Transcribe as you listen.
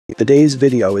Today's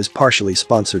video is partially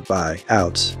sponsored by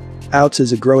Outs. Outs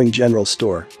is a growing general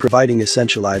store, providing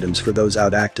essential items for those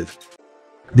out active.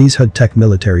 These hood tech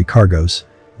military cargos.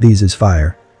 These is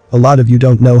fire. A lot of you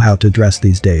don't know how to dress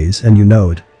these days and you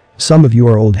know it. Some of you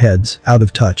are old heads, out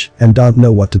of touch, and don't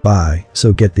know what to buy,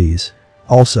 so get these.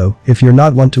 Also, if you're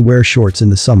not one to wear shorts in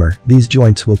the summer, these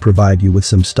joints will provide you with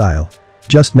some style.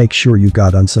 Just make sure you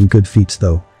got on some good feets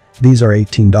though. These are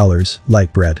 $18,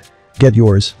 light bread. Get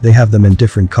yours, they have them in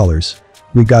different colors.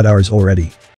 We got ours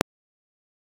already.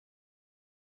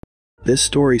 This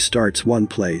story starts one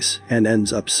place and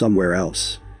ends up somewhere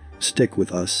else. Stick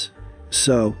with us.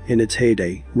 So, in its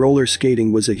heyday, roller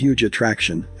skating was a huge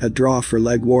attraction, a draw for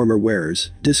leg warmer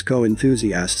wearers, disco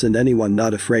enthusiasts and anyone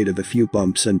not afraid of a few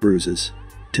bumps and bruises.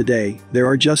 Today, there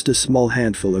are just a small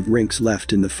handful of rinks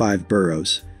left in the 5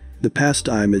 boroughs. The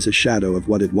pastime is a shadow of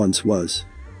what it once was.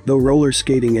 Though roller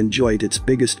skating enjoyed its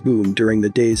biggest boom during the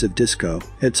days of disco,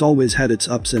 it's always had its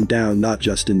ups and downs, not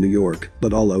just in New York,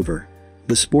 but all over.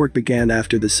 The sport began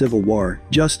after the Civil War,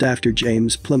 just after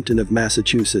James Plimpton of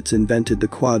Massachusetts invented the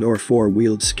quad or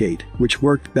 4-wheeled skate, which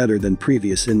worked better than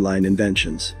previous inline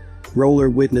inventions. Roller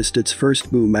witnessed its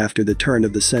first boom after the turn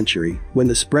of the century, when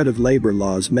the spread of labor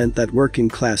laws meant that working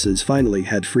classes finally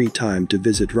had free time to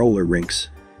visit roller rinks.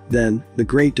 Then, the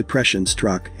Great Depression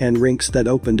struck, and rinks that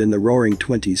opened in the Roaring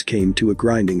 '20s came to a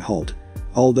grinding halt.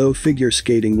 Although figure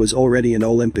skating was already an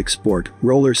Olympic sport,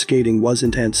 roller skating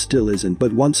wasn't and still isn't,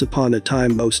 but once upon a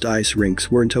time most ice rinks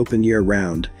weren't open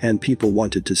year-round, and people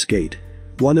wanted to skate.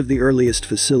 One of the earliest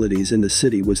facilities in the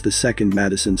city was the second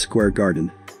Madison Square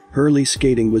Garden. Early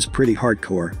skating was pretty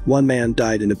hardcore. One man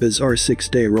died in a bizarre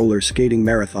 6-day roller skating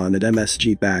marathon at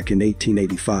MSG back in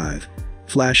 1885.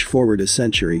 Flash forward a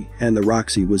century, and the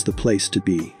Roxy was the place to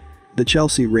be. The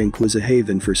Chelsea rink was a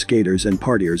haven for skaters and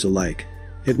partiers alike.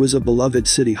 It was a beloved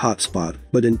city hotspot,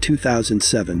 but in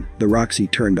 2007, the Roxy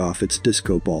turned off its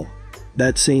disco ball.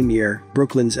 That same year,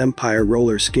 Brooklyn's Empire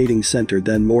Roller Skating Center,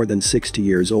 then more than 60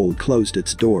 years old, closed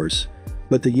its doors.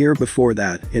 But the year before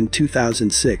that, in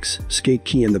 2006, Skate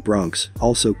Key in the Bronx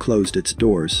also closed its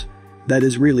doors. That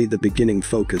is really the beginning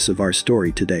focus of our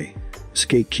story today.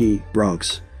 Skate Key,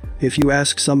 Bronx. If you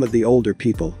ask some of the older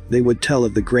people, they would tell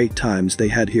of the great times they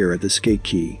had here at the Skate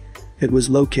Key. It was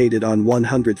located on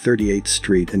 138th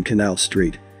Street and Canal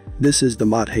Street. This is the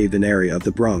Mott Haven area of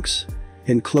the Bronx.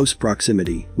 In close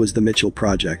proximity was the Mitchell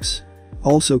Projects.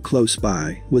 Also close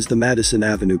by was the Madison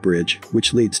Avenue Bridge,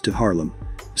 which leads to Harlem.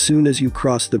 Soon as you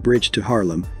cross the bridge to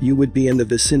Harlem, you would be in the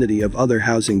vicinity of other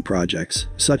housing projects,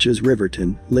 such as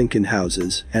Riverton, Lincoln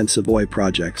Houses, and Savoy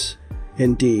Projects.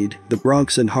 Indeed, the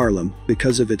Bronx and Harlem,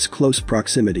 because of its close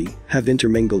proximity, have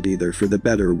intermingled either for the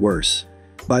better or worse.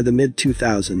 By the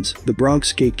mid-2000s, the Bronx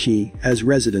Skate Key, as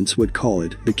residents would call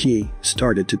it, the Key,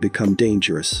 started to become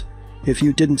dangerous. If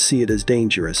you didn't see it as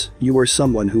dangerous, you were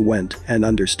someone who went and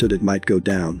understood it might go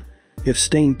down. If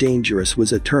staying dangerous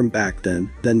was a term back then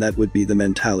that would be the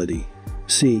mentality.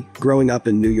 See, growing up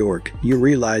in New York, you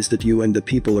realize that you and the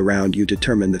people around you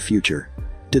determine the future.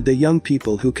 Did the young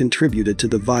people who contributed to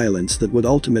the violence that would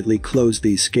ultimately close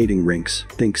these skating rinks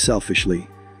think selfishly?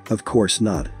 Of course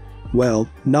not. Well,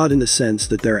 not in the sense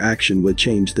that their action would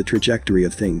change the trajectory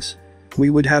of things. We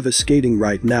would have a skating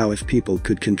right now if people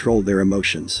could control their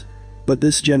emotions. But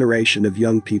this generation of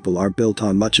young people are built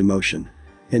on much emotion.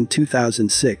 In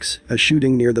 2006, a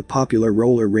shooting near the popular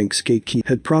roller rink Skate Key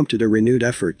had prompted a renewed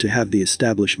effort to have the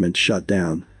establishment shut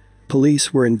down.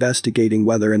 Police were investigating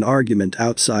whether an argument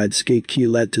outside Skate Key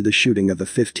led to the shooting of a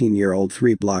 15-year-old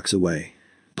 3 blocks away.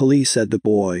 Police said the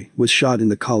boy was shot in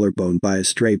the collarbone by a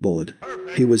stray bullet.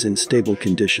 He was in stable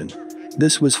condition.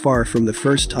 This was far from the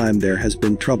first time there has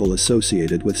been trouble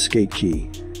associated with Skate Key.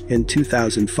 In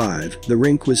 2005, the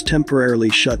rink was temporarily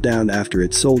shut down after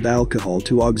it sold alcohol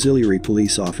to auxiliary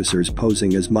police officers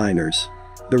posing as minors.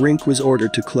 The rink was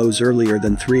ordered to close earlier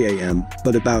than 3 a.m.,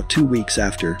 but about 2 weeks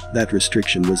after, that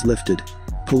restriction was lifted.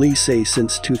 Police say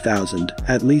since 2000,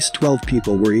 at least 12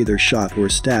 people were either shot or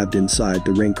stabbed inside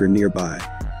the rink or nearby.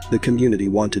 The community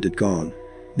wanted it gone.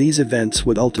 These events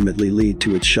would ultimately lead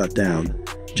to its shutdown.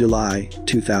 July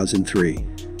 2003.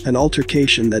 An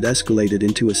altercation that escalated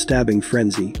into a stabbing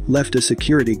frenzy left a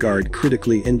security guard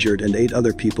critically injured and 8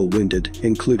 other people wounded,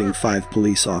 including 5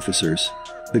 police officers.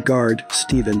 The guard,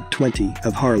 Stephen, 20,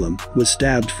 of Harlem, was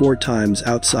stabbed 4 times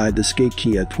outside the Skate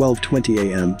Key at 12:20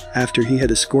 a.m. after he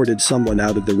had escorted someone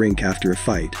out of the rink after a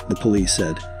fight, the police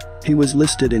said. He was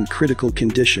listed in critical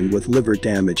condition with liver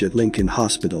damage at Lincoln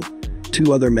Hospital.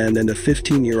 2 other men and a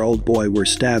 15-year-old boy were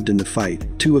stabbed in the fight,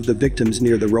 2 of the victims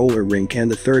near the roller rink and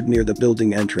the 3rd near the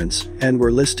building entrance, and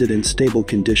were listed in stable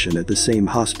condition at the same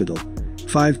hospital.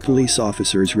 5 police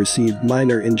officers received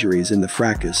minor injuries in the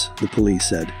fracas, the police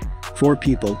said. 4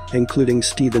 people, including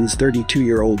Stephen's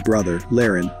 32-year-old brother,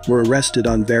 Laren, were arrested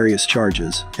on various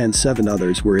charges, and 7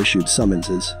 others were issued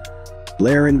summonses.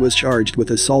 Laren was charged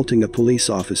with assaulting a police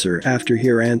officer after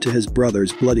he ran to his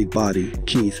brother's bloody body.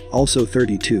 Keith, also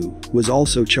 32, was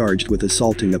also charged with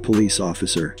assaulting a police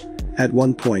officer. At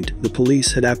one point, the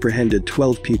police had apprehended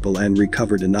 12 people and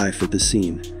recovered a knife at the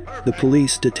scene. The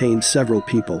police detained several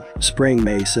people, spraying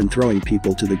mace and throwing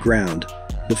people to the ground.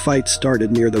 The fight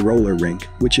started near the roller rink,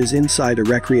 which is inside a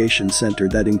recreation center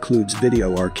that includes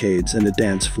video arcades and a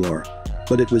dance floor.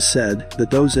 But it was said that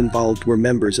those involved were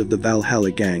members of the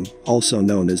Valhalla gang, also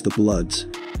known as the Bloods.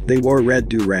 They wore red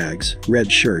do-rags,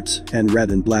 red shirts, and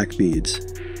red and black beads.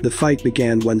 The fight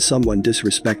began when someone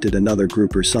disrespected another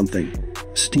group or something.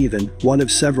 Stephen, one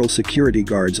of several security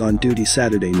guards on duty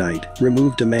Saturday night,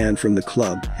 removed a man from the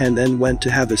club and then went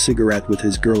to have a cigarette with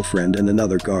his girlfriend and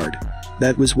another guard.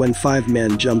 That was when 5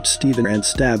 men jumped Stephen and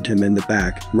stabbed him in the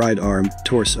back, right arm,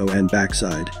 torso and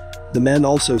backside. The men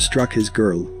also struck his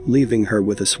girl, leaving her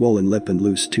with a swollen lip and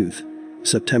loose tooth.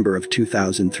 September of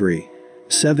 2003.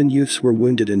 7 youths were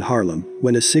wounded in Harlem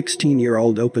when a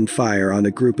 16-year-old opened fire on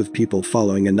a group of people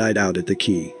following a night out at the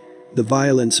Key. The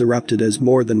violence erupted as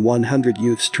more than 100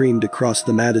 youths streamed across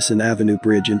the Madison Avenue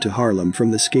Bridge into Harlem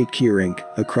from the skate key rink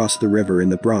across the river in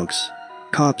the Bronx.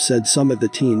 Cops said some of the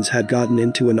teens had gotten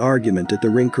into an argument at the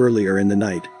rink earlier in the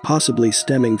night, possibly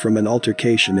stemming from an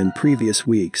altercation in previous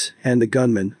weeks, and the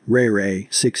gunman, Ray,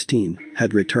 16,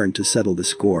 had returned to settle the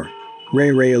score.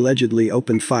 Ray allegedly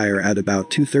opened fire at about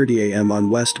 2:30 a.m. on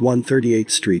West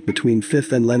 138th Street between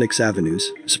 5th and Lenox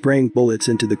Avenues, spraying bullets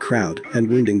into the crowd and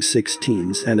wounding 6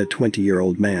 teens and a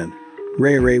 20-year-old man.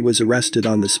 Ray was arrested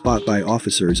on the spot by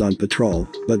officers on patrol,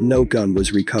 but no gun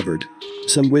was recovered.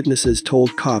 Some witnesses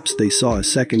told cops they saw a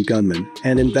second gunman,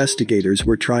 and investigators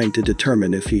were trying to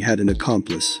determine if he had an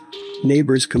accomplice.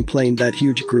 Neighbors complained that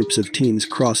huge groups of teens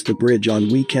cross the bridge on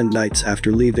weekend nights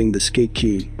after leaving the skate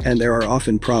key, and there are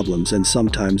often problems and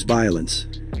sometimes violence.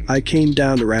 I came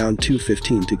down around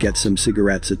 2:15 to get some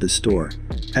cigarettes at the store.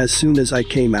 As soon as I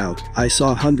came out, I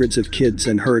saw hundreds of kids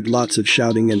and heard lots of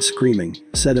shouting and screaming,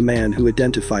 said a man who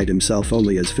identified himself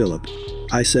only as Philip.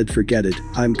 I said forget it,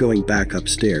 I'm going back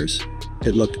upstairs.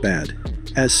 It looked bad.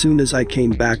 As soon as I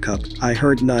came back up, I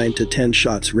heard 9 to 10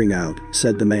 shots ring out,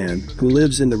 said the man, who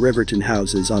lives in the Riverton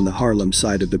houses on the Harlem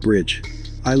side of the bridge.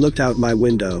 I looked out my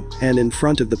window, and in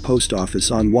front of the post office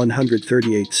on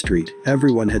 138th Street,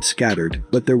 everyone had scattered,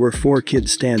 but there were 4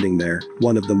 kids standing there,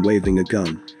 one of them waving a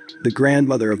gun. The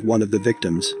grandmother of one of the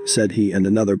victims said he and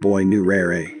another boy knew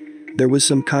Ray. There was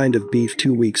some kind of beef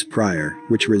 2 weeks prior,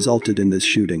 which resulted in this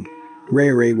shooting.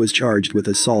 Ray was charged with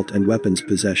assault and weapons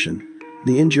possession.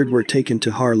 The injured were taken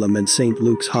to Harlem and St.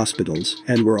 Luke's hospitals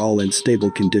and were all in stable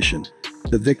condition.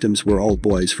 The victims were all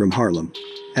boys from Harlem.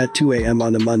 At 2 a.m.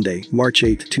 on a Monday, March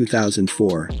 8,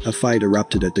 2004, a fight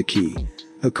erupted at the Key.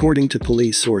 According to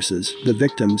police sources, the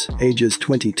victims, ages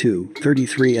 22,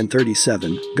 33 and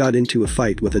 37, got into a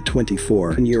fight with a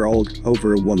 24-year-old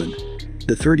over a woman.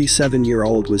 The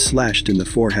 37-year-old was slashed in the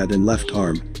forehead and left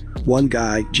arm. One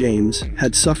guy, James,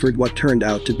 had suffered what turned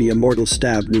out to be a mortal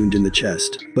stab wound in the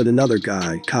chest, but another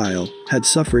guy, Kyle, had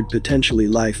suffered potentially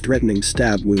life-threatening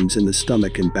stab wounds in the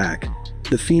stomach and back.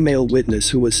 The female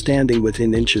witness who was standing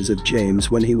within inches of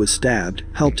James when he was stabbed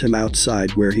helped him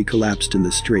outside where he collapsed in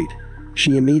the street.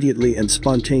 She immediately and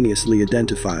spontaneously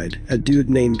identified a dude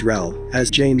named Rel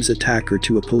as James' attacker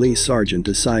to a police sergeant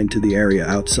assigned to the area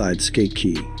outside Skate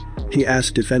Key. He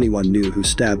asked if anyone knew who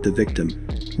stabbed the victim.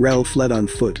 Rel fled on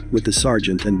foot with the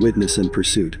sergeant and witness in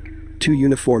pursuit. 2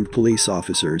 uniformed police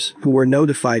officers, who were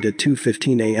notified at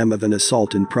 2:15 a.m. of an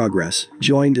assault in progress,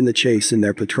 joined in the chase in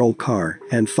their patrol car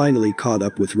and finally caught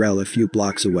up with Rel a few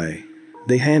blocks away.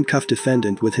 They handcuffed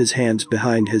defendant with his hands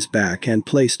behind his back and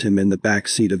placed him in the back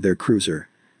seat of their cruiser.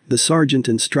 The sergeant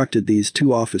instructed these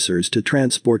 2 officers to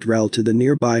transport Rel to the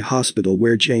nearby hospital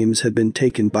where James had been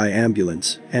taken by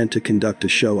ambulance and to conduct a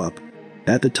show-up.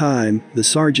 At the time, the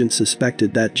sergeant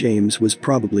suspected that James was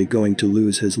probably going to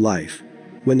lose his life.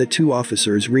 When the 2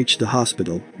 officers reached the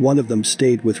hospital, one of them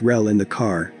stayed with Rel in the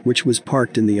car, which was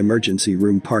parked in the emergency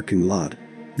room parking lot.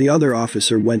 The other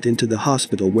officer went into the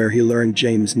hospital where he learned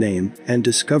James' name and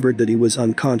discovered that he was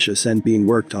unconscious and being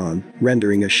worked on,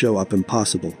 rendering a show-up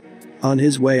impossible. On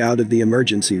his way out of the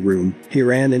emergency room, he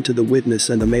ran into the witness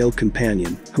and a male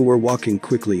companion, who were walking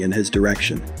quickly in his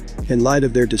direction. In light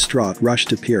of their distraught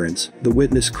rushed appearance, the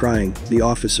witness crying, the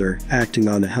officer, acting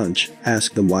on a hunch,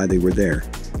 asked them why they were there.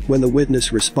 When the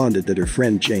witness responded that her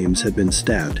friend James had been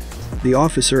stabbed. The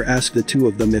officer asked the two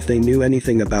of them if they knew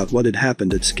anything about what had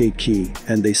happened at Skate Key,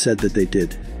 and they said that they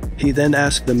did. He then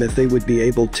asked them if they would be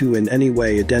able to in any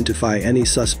way identify any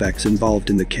suspects involved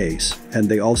in the case, and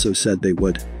they also said they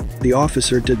would. The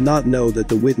officer did not know that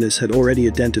the witness had already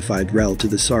identified Rel to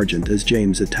the sergeant as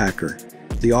James' attacker.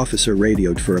 The officer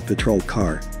radioed for a patrol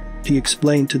car. He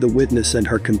explained to the witness and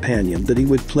her companion that he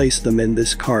would place them in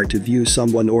this car to view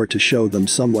someone or to show them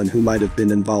someone who might have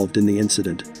been involved in the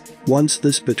incident. Once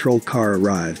this patrol car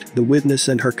arrived, the witness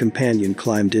and her companion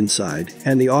climbed inside,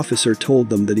 and the officer told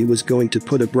them that he was going to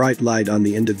put a bright light on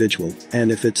the individual,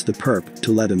 and if it's the perp,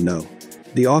 to let him know.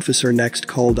 The officer next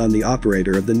called on the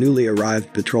operator of the newly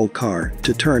arrived patrol car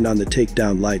to turn on the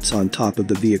takedown lights on top of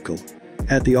the vehicle.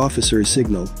 At the officer's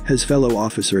signal, his fellow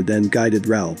officer then guided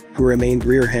Rel, who remained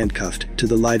rear handcuffed, to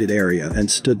the lighted area and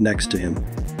stood next to him.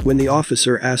 When the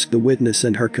officer asked the witness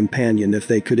and her companion if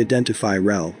they could identify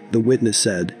Rel, the witness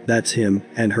said, "That's him,"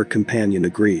 and her companion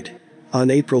agreed. On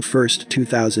April 1,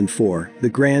 2004, the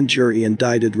grand jury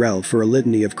indicted Rel for a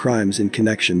litany of crimes in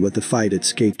connection with the fight at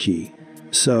Skate Key.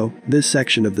 So, this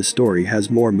section of the story has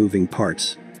more moving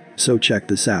parts. So check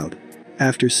this out.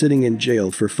 After sitting in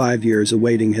jail for 5 years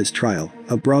awaiting his trial,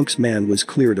 a Bronx man was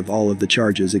cleared of all of the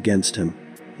charges against him.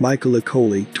 Michael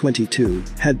Akoli, 22,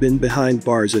 had been behind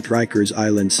bars at Rikers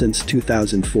Island since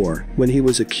 2004, when he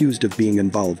was accused of being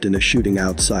involved in a shooting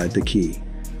outside the Key.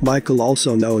 Michael,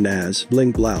 also known as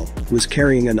Bling Blaow, was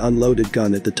carrying an unloaded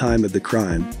gun at the time of the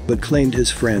crime, but claimed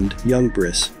his friend, young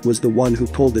Briss, was the one who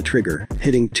pulled the trigger,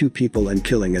 hitting 2 people and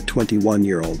killing a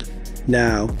 21-year-old.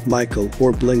 Now, Michael,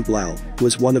 or Bling Blaow,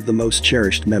 was one of the most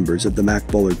cherished members of the Mac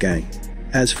Bowler gang.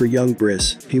 As for young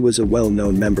Briss, he was a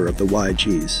well-known member of the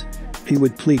YGs. He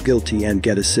would plead guilty and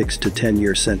get a 6 to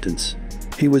 10-year sentence.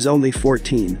 He was only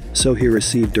 14, so he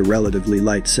received a relatively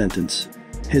light sentence.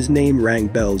 His name rang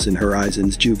bells in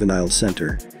Horizon's juvenile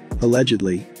center.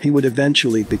 Allegedly, he would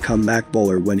eventually become Mac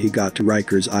Bowler when he got to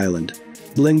Rikers Island.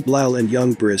 Bling Blaow and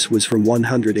young Briss was from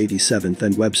 187th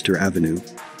and Webster Avenue.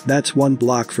 That's 1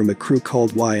 block from a crew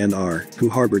called YNR, who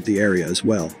harbored the area as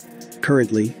well.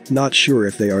 Currently, not sure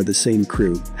if they are the same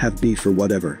crew, have beef or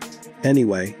whatever.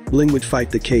 Anyway, Bling would fight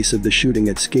the case of the shooting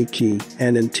at Skate Key,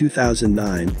 and in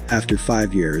 2009, after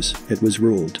 5 years, it was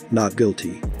ruled not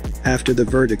guilty. After the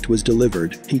verdict was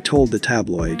delivered, he told the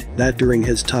tabloid that during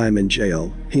his time in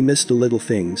jail, he missed the little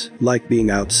things, like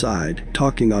being outside,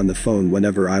 talking on the phone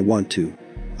whenever I want to.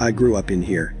 I grew up in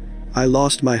here. I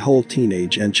lost my whole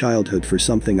teenage and childhood for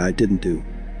something I didn't do.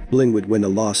 Bling would win a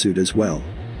lawsuit as well.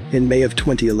 In May of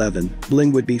 2011,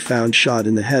 Bling would be found shot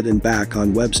in the head and back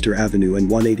on Webster Avenue and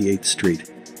 188th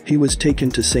Street. He was taken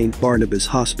to St. Barnabas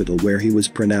Hospital where he was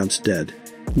pronounced dead.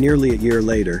 Nearly a year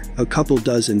later, a couple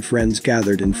dozen friends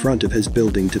gathered in front of his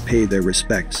building to pay their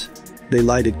respects. They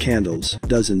lighted candles,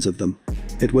 dozens of them.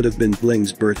 It would have been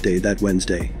Bling's birthday that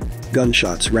Wednesday.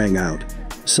 Gunshots rang out.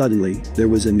 Suddenly, there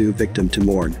was a new victim to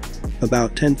mourn.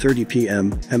 About 10:30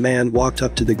 p.m., a man walked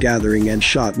up to the gathering and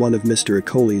shot one of Mr.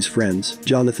 Akoli's friends,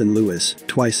 Jonathan Lewis,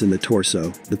 twice in the torso,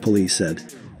 the police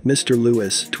said. Mr.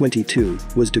 Lewis, 22,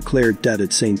 was declared dead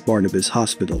at St. Barnabas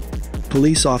Hospital.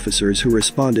 Police officers who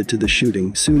responded to the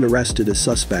shooting soon arrested a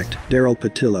suspect, Daryl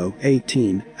Patillo,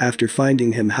 18, after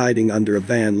finding him hiding under a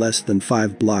van less than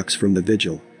 5 blocks from the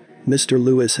vigil. Mr.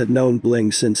 Lewis had known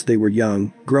Bling since they were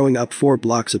young, growing up 4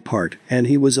 blocks apart, and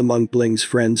he was among Bling's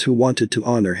friends who wanted to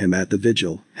honor him at the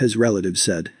vigil, his relatives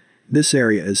said. "This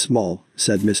area is small,"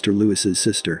 said Mr. Lewis's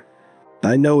sister.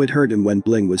 "I know it hurt him when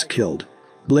Bling was killed."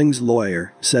 Bling's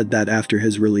lawyer said that after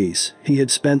his release, he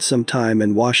had spent some time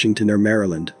in Washington or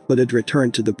Maryland, but had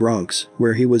returned to the Bronx,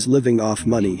 where he was living off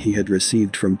money he had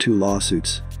received from 2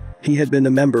 lawsuits. He had been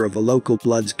a member of a local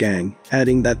Bloods gang,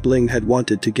 adding that Bling had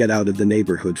wanted to get out of the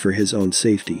neighborhood for his own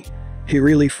safety. "He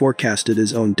really forecasted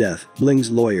his own death," Bling's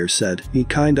lawyer said. "He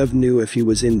kind of knew if he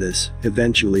was in this,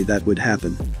 eventually that would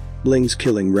happen." Bling's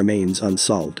killing remains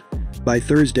unsolved. By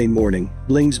Thursday morning,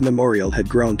 Bling's memorial had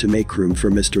grown to make room for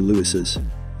Mr. Lewis's.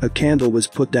 A candle was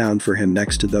put down for him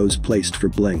next to those placed for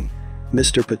Bling.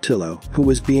 Mr. Patillo, who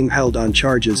was being held on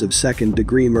charges of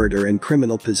second-degree murder and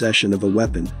criminal possession of a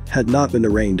weapon, had not been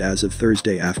arraigned as of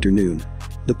Thursday afternoon.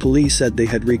 The police said they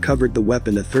had recovered the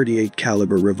weapon, a .38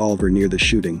 caliber revolver, near the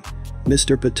shooting.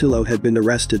 Mr. Patillo had been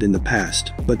arrested in the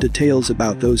past, but details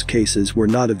about those cases were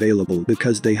not available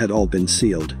because they had all been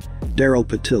sealed. Daryl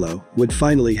Patillo would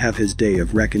finally have his day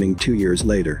of reckoning 2 years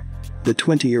later. The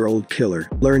 20-year-old killer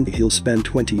learned he'll spend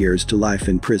 20 years to life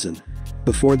in prison.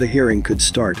 Before the hearing could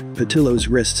start, Patillo's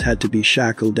wrists had to be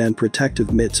shackled and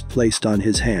protective mitts placed on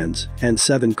his hands, and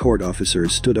 7 court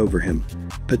officers stood over him.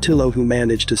 Patillo, who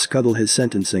managed to scuttle his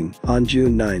sentencing on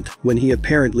June 9, when he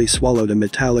apparently swallowed a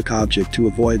metallic object to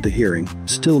avoid the hearing,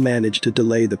 still managed to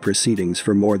delay the proceedings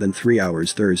for more than 3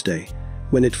 hours Thursday.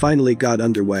 When it finally got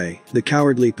underway, the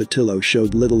cowardly Patillo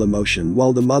showed little emotion,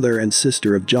 while the mother and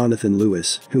sister of Jonathan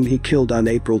Lewis, whom he killed on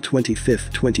April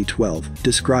 25, 2012,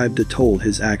 described the toll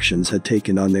his actions had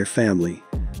taken on their family.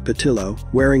 Patillo,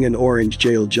 wearing an orange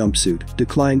jail jumpsuit,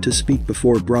 declined to speak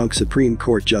before Bronx Supreme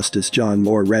Court Justice John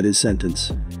Moore read his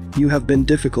sentence. "You have been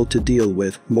difficult to deal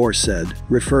with," Moore said,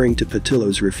 referring to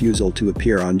Patillo's refusal to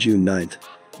appear on June 9.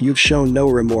 "You've shown no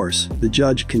remorse," the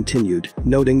judge continued,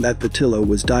 noting that Patillo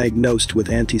was diagnosed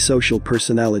with antisocial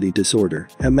personality disorder,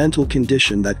 a mental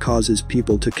condition that causes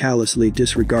people to callously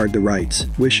disregard the rights,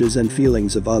 wishes and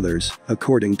feelings of others,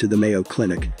 according to the Mayo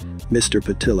Clinic. "Mr.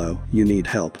 Patillo, you need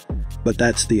help." But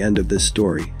that's the end of this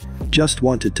story. Just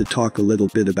wanted to talk a little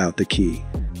bit about the key.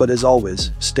 But as always,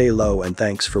 stay low and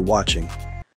thanks for watching.